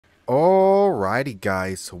Alrighty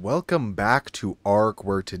guys, so welcome back to ARK,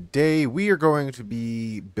 where today we are going to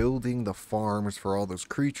be building the farms for all those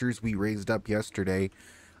creatures we raised up yesterday,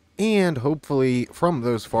 and hopefully from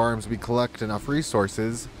those farms we collect enough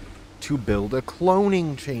resources to build a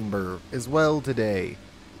cloning chamber as well today.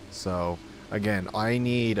 So again, I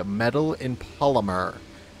need metal and polymer.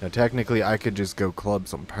 Now technically I could just go club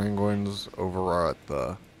some penguins over at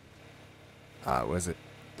the was it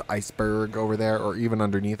the iceberg over there, or even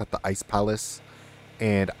underneath at the ice palace,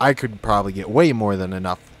 and I could probably get way more than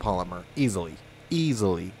enough polymer easily,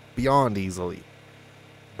 beyond easily.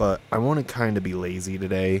 But I want to kind of be lazy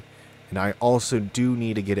today, and I also do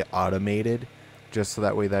need to get it automated, just so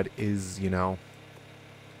that way that is, you know,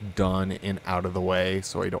 done and out of the way,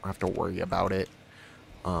 so I don't have to worry about it.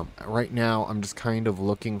 Right now I'm just kind of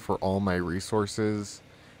looking for all my resources,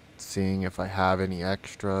 seeing if I have any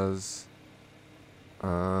extras.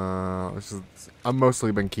 I've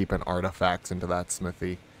mostly been keeping artifacts into that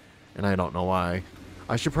smithy, and I don't know why.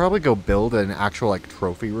 I should probably go build an actual, like,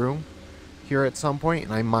 trophy room here at some point,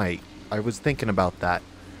 and I might. I was thinking about that,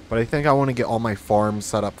 but I think I want to get all my farms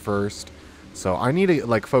set up first. So I need to,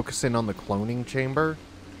 like, focus in on the cloning chamber,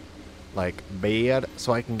 like, bad,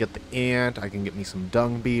 so I can get the ant, I can get me some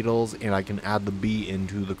dung beetles, and I can add the bee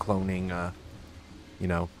into the cloning, you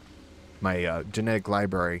know, my genetic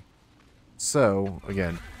library. So,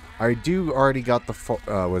 again, I do already got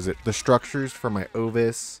the structures for my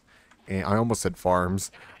ovis, and I almost said farms.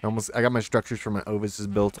 I got my structures for my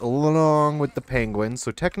ovises built along with the penguins, so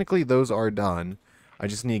technically those are done. I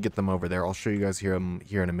just need to get them over there. I'll show you guys here in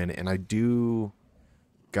a minute, and I do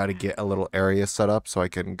got to get a little area set up so I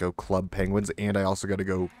can go club penguins, and I also got to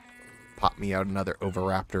go pop me out another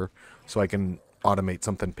oviraptor so I can automate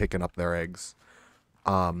something picking up their eggs.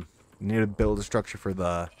 Need to build a structure for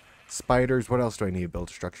the spiders. What else do I need to build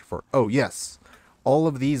a structure for? Oh, yes. All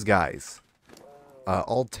of these guys.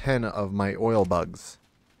 All 10 of my oil bugs.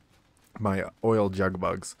 My oil jug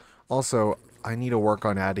bugs. Also, I need to work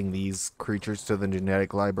on adding these creatures to the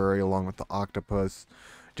genetic library along with the octopus,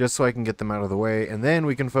 just so I can get them out of the way. And then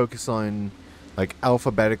we can focus on, like,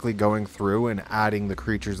 alphabetically going through and adding the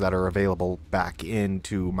creatures that are available back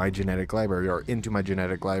into my genetic library, or into my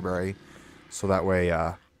genetic library. So that way,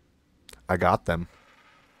 I got them.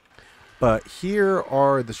 But here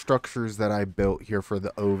are the structures that I built here for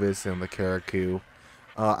the Ovis and the Caracu.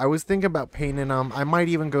 I was thinking about painting them. I might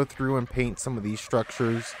even go through and paint some of these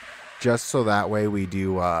structures, just so that way we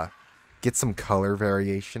do get some color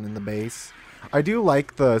variation in the base. I do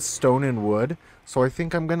like the stone and wood, so I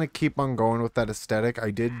think I'm going to keep on going with that aesthetic.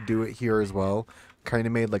 I did do it here as well. Kind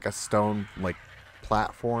of made like a stone, like,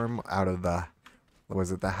 platform out of the,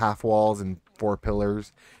 was it the half walls and 4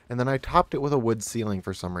 pillars, and then I topped it with a wood ceiling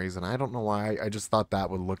for some reason. I don't know why. I just thought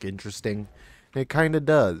that would look interesting, and it kind of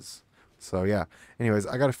does. So yeah, anyways,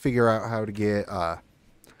 I gotta figure out how to get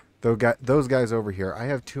those guys over here. I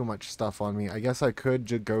have too much stuff on me. I guess I could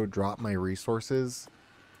just go drop my resources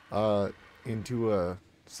into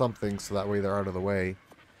something, so that way they're out of the way.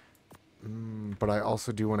 But I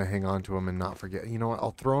also do want to hang on to them and not forget. You know what,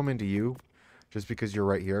 I'll throw them into you just because you're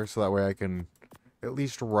right here, so that way I can at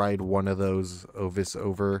least ride one of those ovis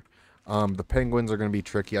over. The penguins are going to be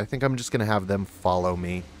tricky. I think I'm just going to have them follow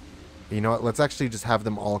me. You know what? Let's actually just have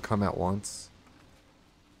them all come at once.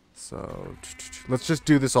 So, let's just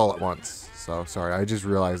do this all at once. So, sorry, I just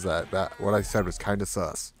realized that what I said was kind of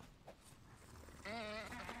sus.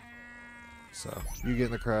 So, you get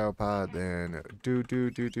in the cryo pod, then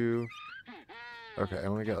do. Okay, I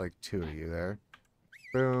only got like 2 of you there.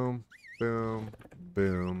 Boom, boom,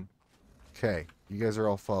 boom. Okay, you guys are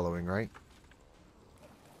all following, right?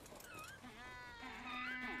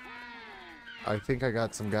 I think I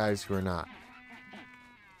got some guys who are not.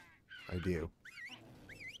 I do.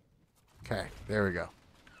 Okay, there we go.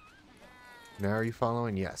 Now are you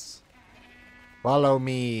following? Yes. Follow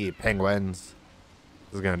me, penguins.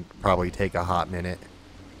 This is gonna probably take a hot minute.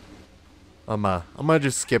 I'm gonna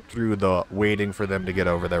just skip through the waiting for them to get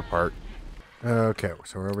over their part. Okay,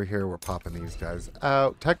 so we're over here, we're popping these guys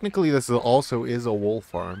out. Technically, this also is a wool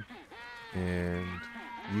farm. And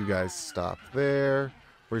you guys stop there.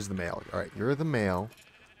 Where's the male? Alright, you're the male.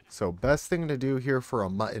 So, best thing to do here for a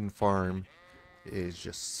mutton farm is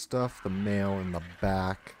just stuff the male in the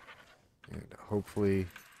back. And hopefully,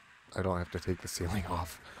 I don't have to take the ceiling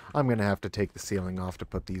off. I'm going to have to take the ceiling off to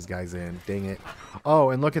put these guys in. Dang it.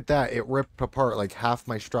 Oh, and look at that. It ripped apart like half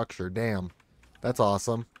my structure. Damn. That's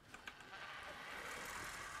awesome.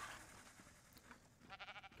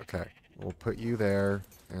 Okay, we'll put you there,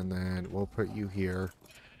 and then we'll put you here,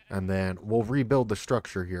 and then we'll rebuild the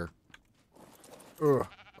structure here. Ugh.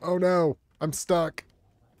 Oh no, I'm stuck.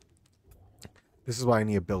 This is why I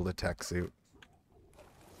need to build a tech suit.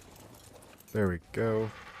 There we go.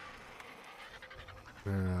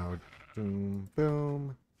 Now, boom,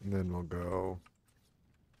 boom. And then we'll go.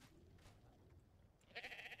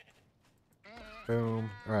 Boom.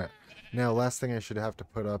 Alright. Now, last thing I should have to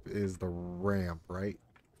put up is the ramp, right?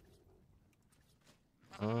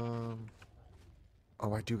 Oh,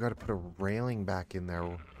 I do gotta put a railing back in there.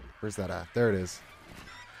 Where's that at? There it is.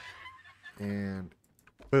 And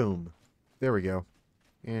boom. There we go.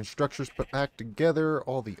 And structures put back together.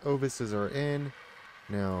 All the ovises are in.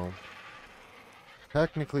 Now,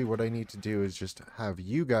 technically what I need to do is just have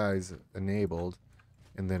you guys enabled.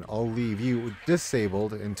 And then I'll leave you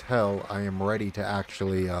disabled until I am ready to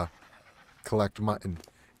actually collect mutton.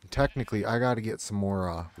 And technically, I gotta get some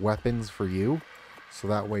more weapons for you. So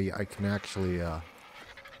that way I can actually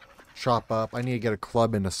chop up. I need to get a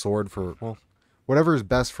club and a sword for, well, whatever is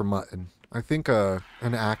best for mutton. I think an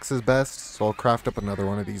axe is best, so I'll craft up another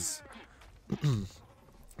one of these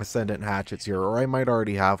Ascendant hatchets here, or I might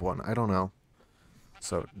already have one. I don't know.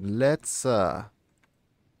 So let's, how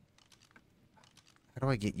do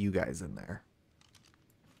I get you guys in there?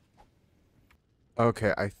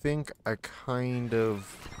 Okay, I think I kind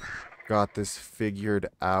of got this figured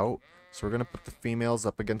out. So we're going to put the females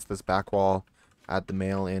up against this back wall, add the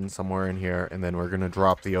male in somewhere in here, and then we're going to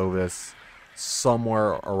drop the ovis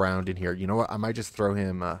somewhere around in here. You know what? I might just throw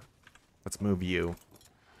him, let's move you.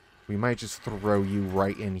 We might just throw you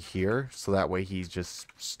right in here, so that way he's just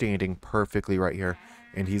standing perfectly right here.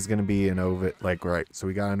 And he's going to be an ovis, like, right. So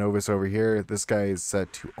we got an ovis over here. This guy is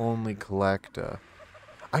set to only collect,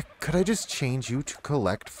 could I just change you to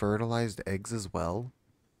collect fertilized eggs as well?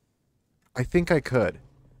 I think I could.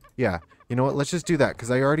 Yeah, you know what? Let's just do that,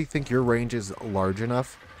 because I already think your range is large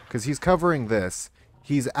enough. Because he's covering this.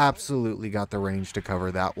 He's absolutely got the range to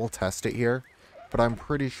cover that. We'll test it here. But I'm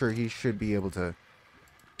pretty sure he should be able to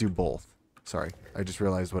do both. Sorry, I just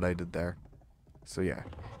realized what I did there. So yeah.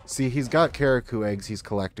 See, he's got Caracu eggs he's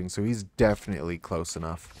collecting, so he's definitely close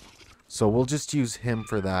enough. So we'll just use him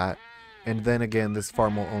for that. And then again, this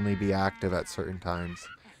farm will only be active at certain times.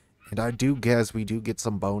 And I do guess we do get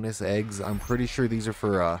some bonus eggs. I'm pretty sure these are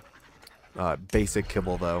for basic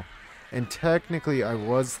kibble, though. And technically, I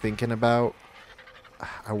was thinking about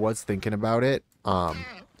it.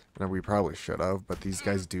 And we probably should have, but these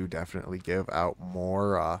guys do definitely give out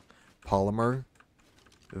more polymer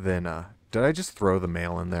than. Did I just throw the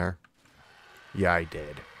male in there? Yeah, I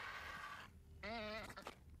did.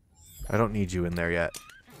 I don't need you in there yet.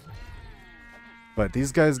 But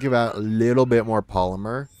these guys give out a little bit more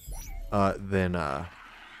polymer than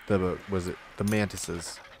the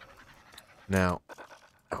mantises. Now,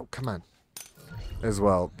 oh, come on. As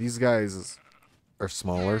well, these guys are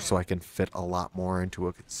smaller, so I can fit a lot more into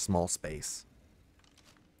a small space.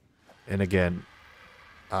 And again,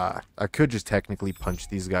 I could just technically punch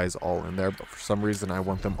these guys all in there, but for some reason I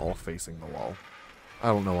want them all facing the wall. I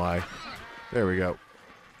don't know why. There we go.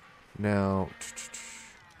 Now,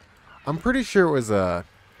 I'm pretty sure it was a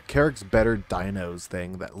Carrick's Better Dinos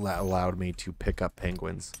thing that allowed me to pick up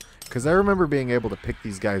penguins. Because I remember being able to pick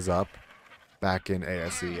these guys up back in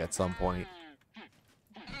ASE at some point.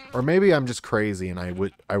 Or maybe I'm just crazy and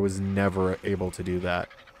I was never able to do that.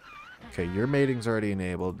 Okay, your mating's already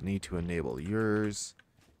enabled. Need to enable yours.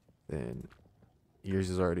 Then yours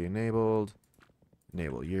is already enabled.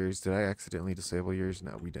 Enable yours. Did I accidentally disable yours?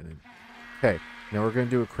 No, we didn't. Okay, now we're going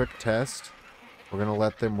to do a quick test. We're going to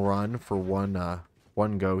let them run for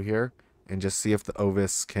one go here. And just see if the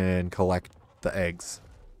ovis can collect the eggs.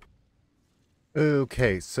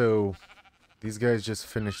 Okay, so these guys just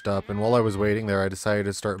finished up, and while I was waiting there, I decided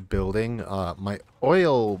to start building my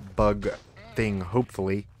oil bug thing,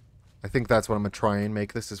 hopefully. I think that's what I'm going to try and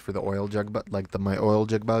make. This is for the oil jug, my oil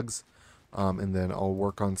jug bugs. And then I'll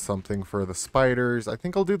work on something for the spiders. I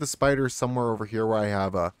think I'll do the spiders somewhere over here where I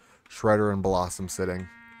have a Shredder and Blossom sitting.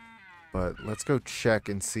 But let's go check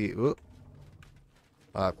and see.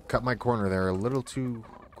 Cut my corner there a little too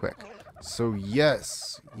quick. So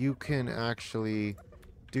yes, you can actually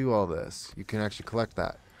do all this. You can actually collect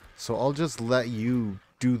that. So I'll just let you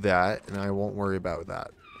do that, and I won't worry about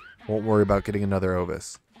that. Won't worry about getting another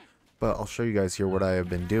ovis. But I'll show you guys here what I have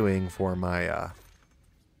been doing for my,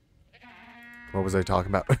 what was I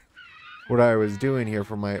talking about? What I was doing here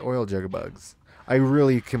for my oil jug bugs. I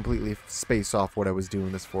really completely spaced off what I was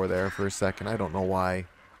doing this for there for a second. I don't know why.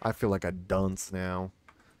 I feel like a dunce now.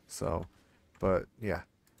 So, but yeah.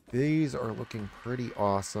 These are looking pretty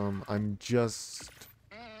awesome. I'm just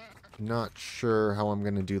not sure how I'm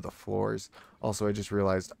going to do the floors. Also, I just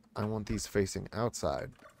realized I want these facing outside.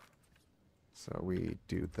 So we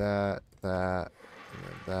do that, and then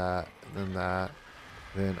that, then that.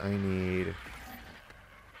 Then I need...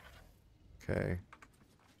 Okay.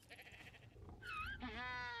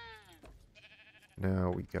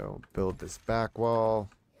 Now we go build this back wall.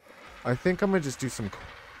 I think I'm going to just do some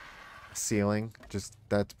ceiling. Just,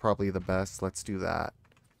 that's probably the best. Let's do that.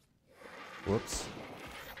 Whoops.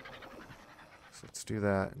 So let's do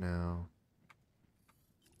that now.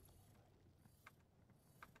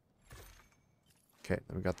 Okay,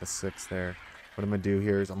 then we got the 6 there. What I'm going to do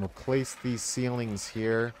here is I'm going to place these ceilings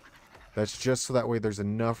here. That's just so that way there's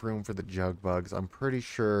enough room for the jug bugs. I'm pretty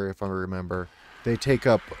sure, if I remember, they take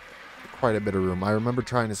up quite a bit of room. I remember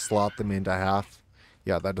trying to slot them into half.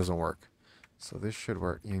 Yeah, that doesn't work. So this should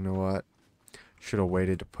work. You know what? Should have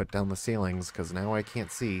waited to put down the ceilings because now I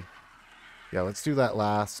can't see. Yeah, let's do that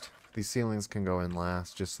last. These ceilings can go in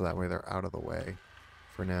last just so that way they're out of the way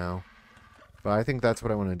for now. But I think that's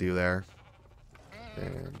what I want to do there.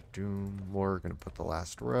 And we're going to put the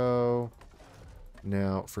last row.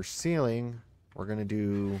 Now, for ceiling, we're going to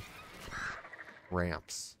do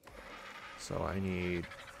ramps. So I need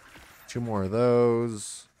 2 more of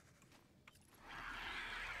those.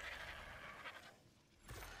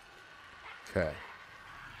 Okay.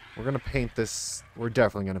 We're going to paint this. We're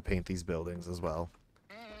definitely going to paint these buildings as well.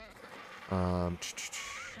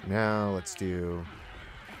 Now, let's do...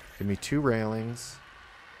 Give me 2 railings.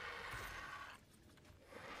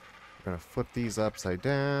 We're going to flip these upside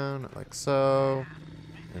down, like so.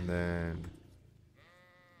 And then...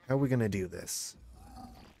 How are we going to do this?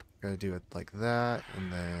 Gotta do it like that,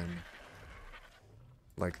 and then...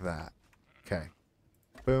 Like that. Okay.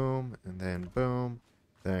 Boom, and then boom.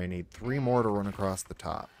 Then I need 3 more to run across the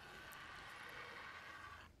top.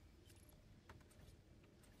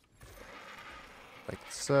 Like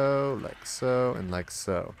so, and like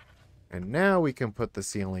so. And now we can put the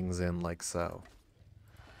ceilings in like so.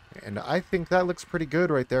 And I think that looks pretty good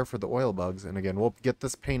right there for the oil bugs. And again, we'll get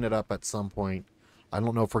this painted up at some point. I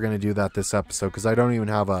don't know if we're going to do that this episode because I don't even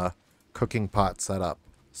have a cooking pot set up.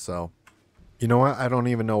 So, you know what? I don't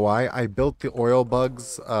even know why. I built the oil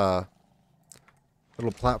bugs little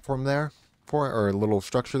platform there or a little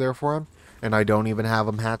structure there for them. And I don't even have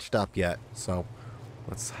them hatched up yet. So,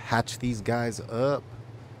 let's hatch these guys up.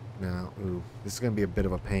 Now, ooh, this is going to be a bit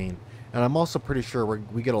of a pain. And I'm also pretty sure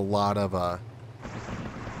we get a lot of,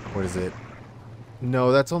 what is it?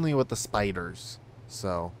 No, that's only with the spiders.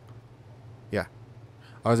 So, yeah.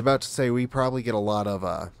 I was about to say we probably get a lot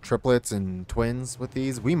of triplets and twins with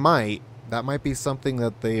these. We might. That might be something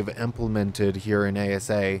that they've implemented here in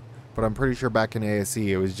ASA. But I'm pretty sure back in ASE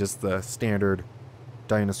it was just the standard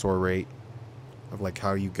dinosaur rate of like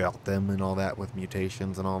how you got them and all that with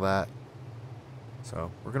mutations and all that.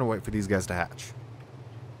 So we're going to wait for these guys to hatch.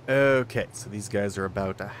 Okay, so these guys are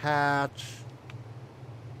about to hatch.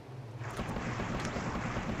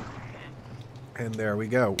 And there we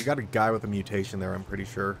go. We got a guy with a mutation there, I'm pretty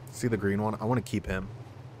sure. See the green one? I want to keep him.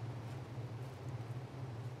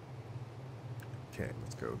 Okay,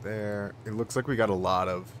 let's go there. It looks like we got a lot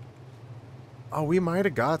of... Oh, we might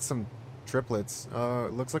have got some triplets.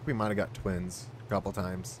 It looks like we might have got twins a couple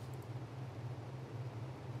times.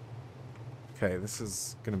 Okay, this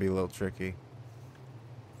is going to be a little tricky.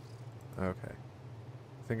 Okay.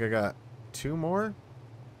 I think I got 2 more.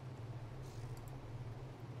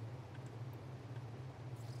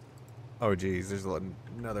 Oh, geez. There's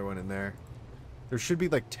another one in there. There should be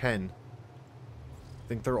like 10. I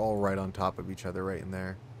think they're all right on top of each other right in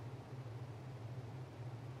there.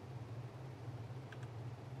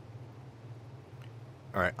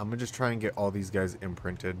 Alright, I'm going to just try and get all these guys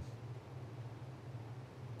imprinted.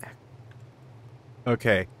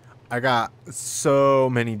 Okay, I got so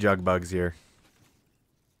many jug bugs here.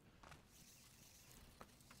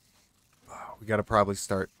 Oh, we got to probably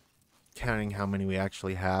start counting how many we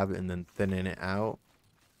actually have and then thinning it out.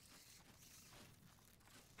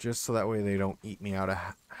 Just so that way they don't eat me out of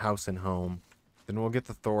house and home. Then we'll get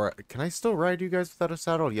the Thor. Can I still ride you guys without a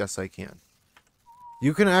saddle? Yes, I can.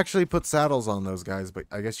 You can actually put saddles on those guys, but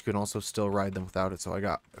I guess you can also still ride them without it. So I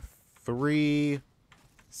got 3,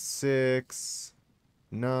 6,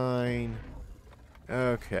 9.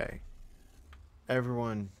 Okay.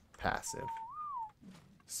 Everyone passive.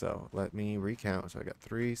 So let me recount. So I got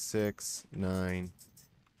 3, 6, 9.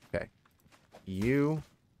 Okay. You,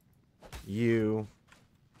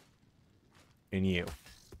 and you.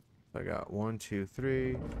 So I got 1, 2,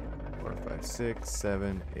 3, 4, 5, 6,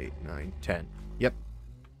 7, 8, 9, 10. Yep.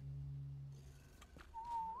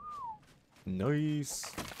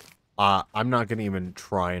 Nice. I'm not going to even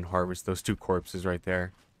try and harvest those 2 corpses right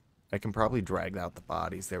there. I can probably drag out the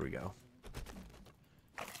bodies. There we go.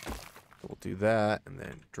 We'll do that, and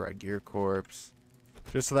then drag your corpse.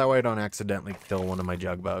 Just so that way I don't accidentally kill one of my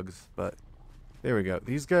jug bugs. But there we go.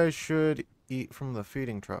 These guys should eat from the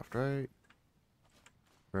feeding trough, right?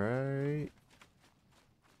 Right.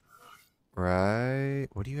 Right.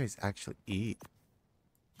 What do you guys actually eat?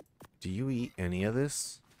 Do you eat any of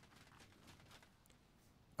this?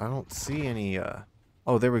 I don't see any,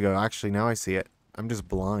 Oh, there we go. Actually, now I see it. I'm just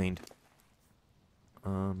blind.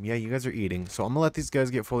 Yeah, you guys are eating. So I'm gonna let these guys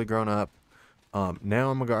get fully grown up. Now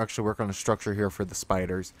I'm gonna go actually work on a structure here for the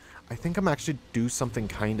spiders. I think I'm actually do something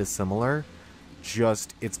kind of similar.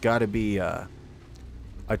 Just, it's gotta be, a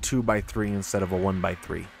 2x3 instead of a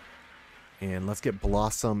 1x3. And let's get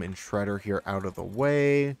Blossom and Shredder here out of the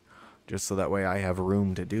way. Just so that way I have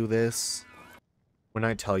room to do this. When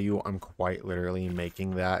I tell you I'm quite literally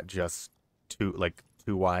making that just too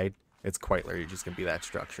wide, it's quite literally just going to be that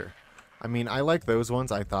structure. I mean, I like those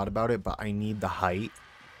ones. I thought about it, but I need the height.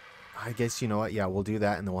 I guess, you know what? Yeah, we'll do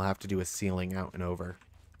that, and then we'll have to do a ceiling out and over.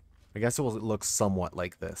 I guess it will look somewhat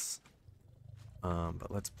like this. But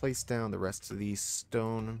let's place down the rest of these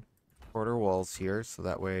stone quarter walls here, so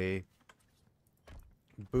that way...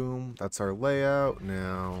 Boom, that's our layout.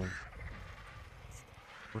 Now,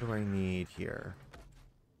 what do I need here?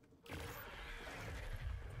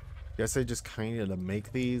 Guess I just kind of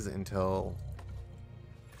make these until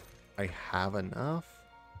I have enough.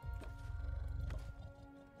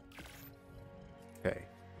 Okay.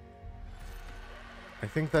 I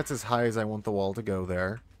think that's as high as I want the wall to go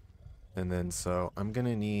there. And then, so I'm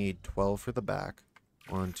gonna need 12 for the back.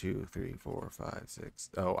 1, 2, 3, 4, 5, 6.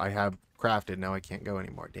 Oh, I have crafted. Now I can't go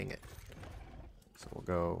anymore. Dang it. So we'll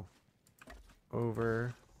go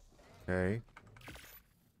over. Okay.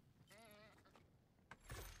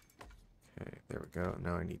 Okay, there we go.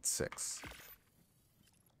 Now I need 6.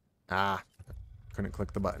 Ah. Couldn't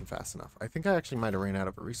click the button fast enough. I think I actually might have ran out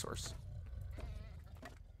of a resource.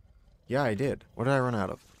 Yeah, I did. What did I run out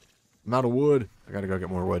of? I'm out of wood. I gotta go get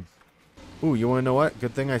more wood. Ooh, you wanna know what?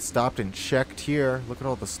 Good thing I stopped and checked here. Look at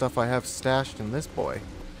all the stuff I have stashed in this boy.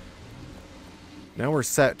 Now we're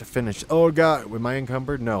set to finish. Oh god, am I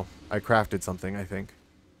encumbered? No. I crafted something, I think.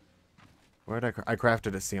 Where did I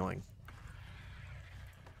crafted a ceiling.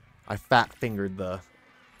 I fat-fingered the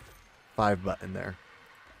 5 button there.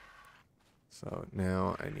 So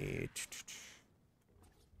now I need...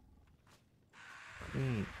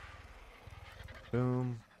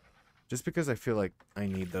 Boom. Just because I feel like I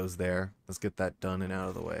need those there. Let's get that done and out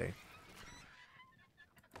of the way.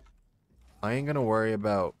 I ain't gonna worry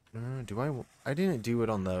about... I didn't do it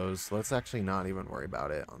on those. Let's actually not even worry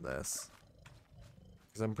about it on this.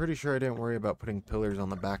 Because I'm pretty sure I didn't worry about putting pillars on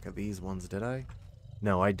the back of these ones, did I?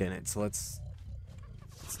 No, I didn't. So let's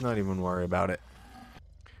not even worry about it.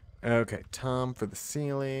 Okay, Tom for the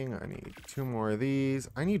ceiling. I need 2 more of these.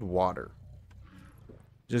 I need water.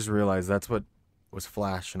 Just realized that's what was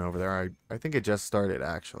flashing over there. I think it just started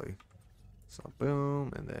actually. So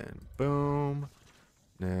boom, and then boom.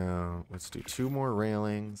 Now let's do 2 more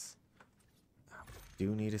railings. We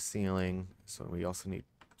do need a ceiling, so we also need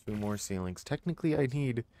 2 more ceilings. Technically I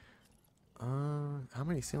need how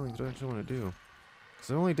many ceilings do I actually want to do?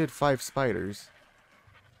 Because I only did 5 spiders.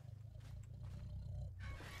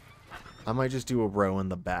 I might just do a row in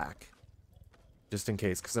the back. Just in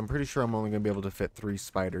case, because I'm pretty sure I'm only going to be able to fit 3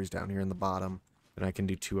 spiders down here in the bottom. And I can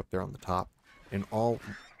do 2 up there on the top. And all...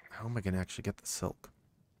 How am I going to actually get the silk?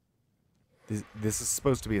 This is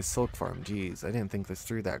supposed to be a silk farm. Jeez, I didn't think this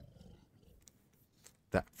through that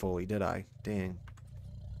fully, did I? Dang.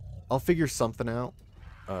 I'll figure something out.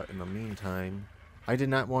 In the meantime, I did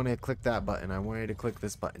not want to click that button. I wanted to click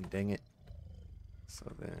this button. Dang it.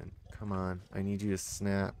 So then, come on. I need you to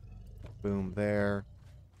snap. Boom, there.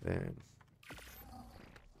 Then...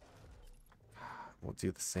 We'll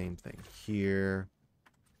do the same thing here.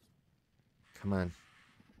 Come on.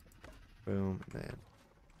 Boom, and then.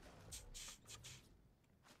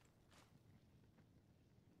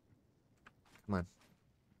 Come on.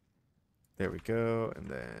 There we go, and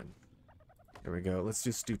then. There we go. Let's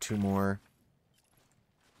just do 2 more.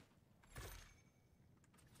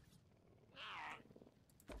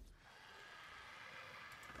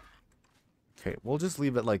 Okay, we'll just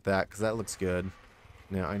leave it like that, because that looks good.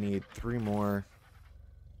 Now I need 3 more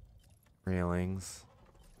railings.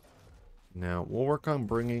 Now we'll work on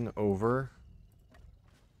bringing over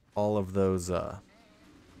all of those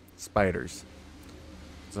spiders,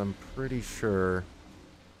 because I'm pretty sure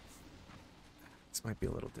this might be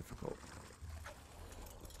a little difficult.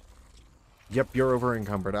 Yep, you're over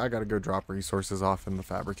encumbered. I gotta go drop resources off in the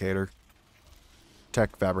fabricator.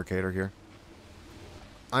 Tech fabricator here.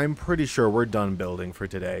 I'm pretty sure we're done building for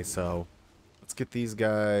today, so let's get these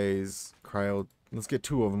guys Let's get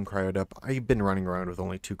 2 of them cryoed up. I've been running around with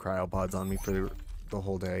only 2 cryopods on me for the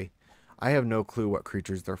whole day. I have no clue what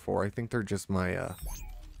creatures they're for. I think they're just my,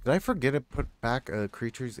 Did I forget to put back,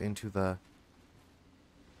 creatures into the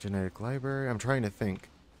genetic library? I'm trying to think.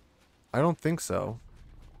 I don't think so.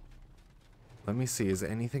 Let me see. Is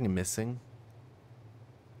anything missing?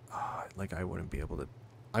 Like, I wouldn't be able to...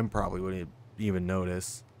 I probably wouldn't even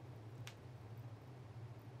notice.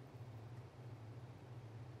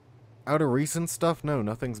 Out of recent stuff? No,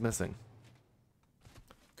 nothing's missing.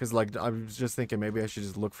 Because, like, I was just thinking maybe I should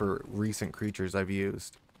just look for recent creatures I've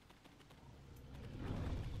used.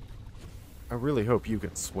 I really hope you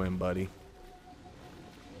can swim, buddy.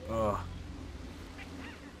 Ugh.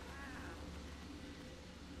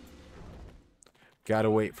 Gotta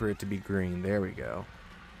wait for it to be green. There we go.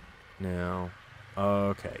 Now,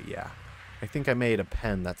 okay, yeah. I think I made a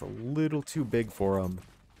pen that's a little too big for them,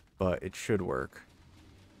 but it should work.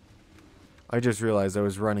 I just realized I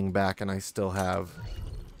was running back and I still have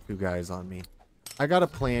 2 guys on me. I got a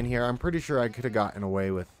plan here. I'm pretty sure I could have gotten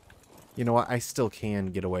away with... You know what? I still can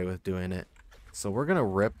get away with doing it. So we're going to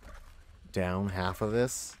rip down half of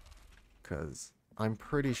this, because I'm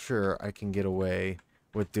pretty sure I can get away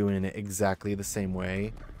with doing it exactly the same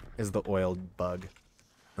way as the oiled bug.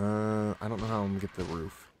 I don't know how I'm going to get the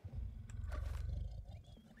roof.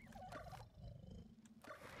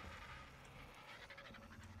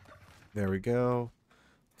 There we go.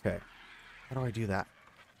 Okay. How do I do that?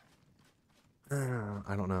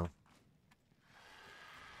 I don't know.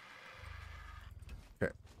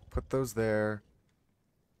 Okay. Put those there.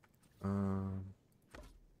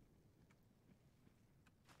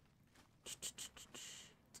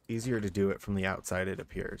 It's easier to do it from the outside, it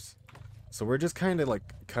appears. So we're just kind of like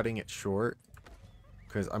cutting it short,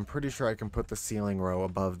 because I'm pretty sure I can put the ceiling row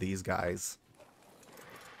above these guys,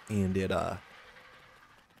 and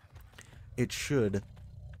it should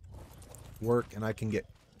work, and I can get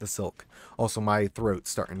the silk. Also, my throat's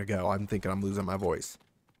starting to go. I'm thinking I'm losing my voice.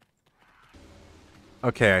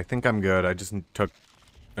 Okay, I think I'm good. I just took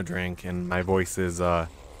a drink, and my voice is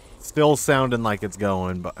still sounding like it's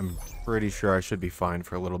going, but I'm pretty sure I should be fine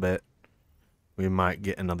for a little bit. We might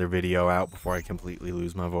get another video out before I completely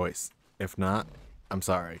lose my voice. If not, I'm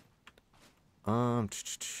sorry. You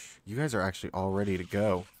guys are actually all ready to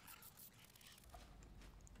go.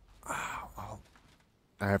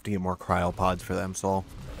 I have to get more cryopods for them, so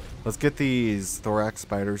let's get these thorax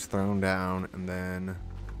spiders thrown down, and then...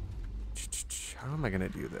 How am I going to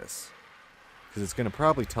do this? Because it's going to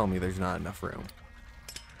probably tell me there's not enough room.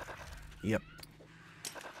 Yep.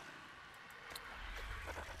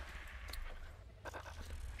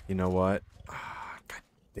 You know what? God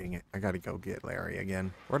dang it. I got to go get Larry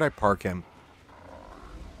again. Where'd I park him?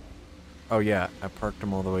 Oh, yeah. I parked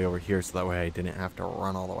him all the way over here so that way I didn't have to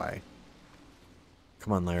run all the way.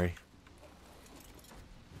 Come on, Larry.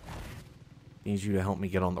 Need you to help me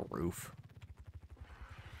get on the roof.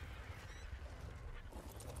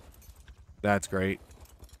 That's great.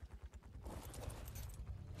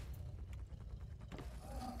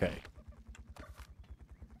 Okay.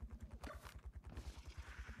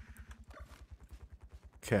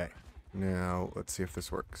 Okay. Now, let's see if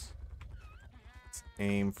this works. Let's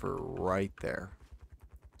aim for right there.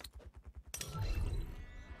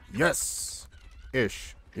 Yes!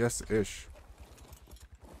 Ish. Yes, ish.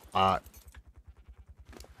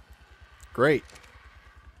 Great.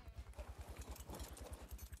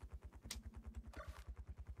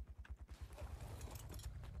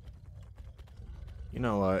 You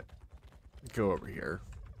know what? Go over here.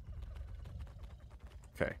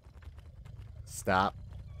 Okay. Stop.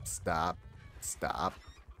 Stop. Stop.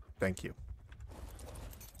 Thank you.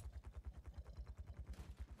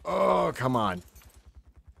 Oh, come on.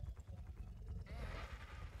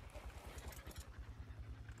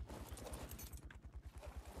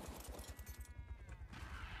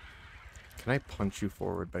 Can I punch you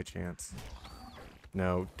forward by chance?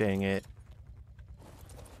 No, dang it.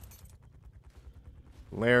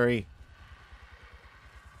 Larry.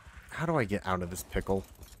 How do I get out of this pickle?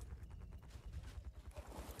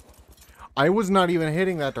 I was not even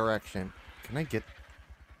hitting that direction. Can I get...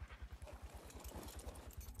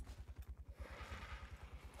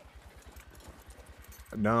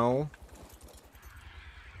 No.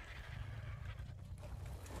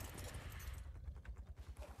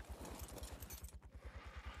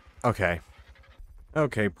 Okay.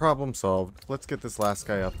 Okay, problem solved. Let's get this last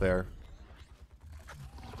guy up there.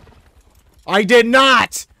 I did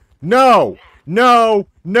not! No! No!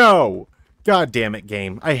 No! God damn it,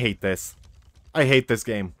 game. I hate this. I hate this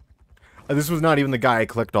game. This was not even the guy I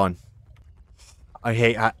clicked on. I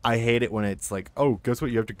hate it when it's like, oh, guess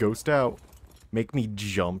what? You have to ghost out. Make me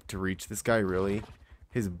jump to reach this guy, really?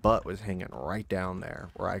 His butt was hanging right down there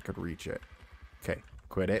where I could reach it. Okay,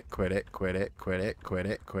 quit it, quit it, quit it, quit it, quit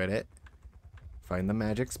it, quit it. Find the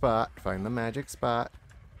magic spot, find the magic spot.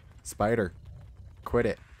 Spider, quit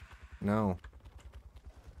it. No.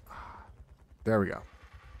 There we go.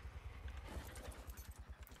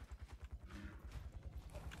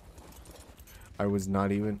 I was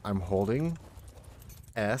not even... I'm holding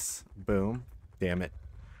S. Boom. Damn it.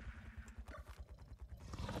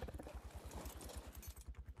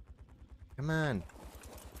 Come on.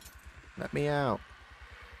 Let me out.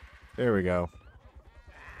 There we go.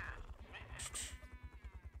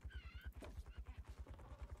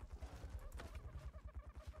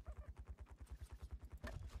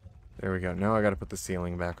 There we go. Now I gotta put the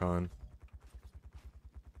ceiling back on.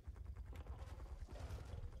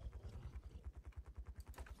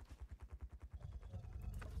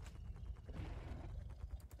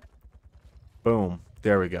 Boom.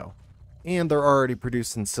 There we go. And they're already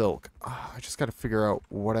producing silk. I just gotta figure out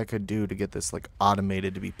what I could do to get this, like,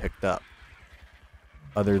 automated to be picked up.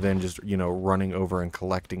 Other than just, you know, running over and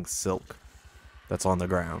collecting silk that's on the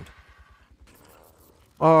ground.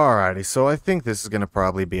 Alrighty, so I think this is going to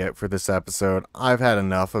probably be it for this episode. I've had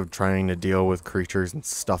enough of trying to deal with creatures and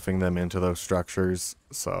stuffing them into those structures.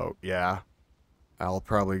 So, yeah. I'll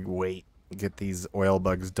probably wait, get these oil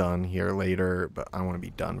bugs done here later, but I want to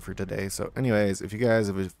be done for today. So, anyways, if you guys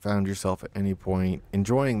have found yourself at any point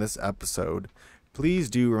enjoying this episode, please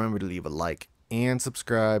do remember to leave a like and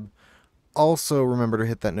subscribe. Also, remember to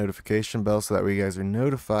hit that notification bell so that way you guys are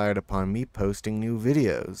notified upon me posting new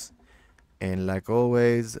videos. And like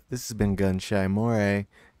always, this has been GunShyMoray,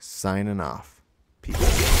 signing off.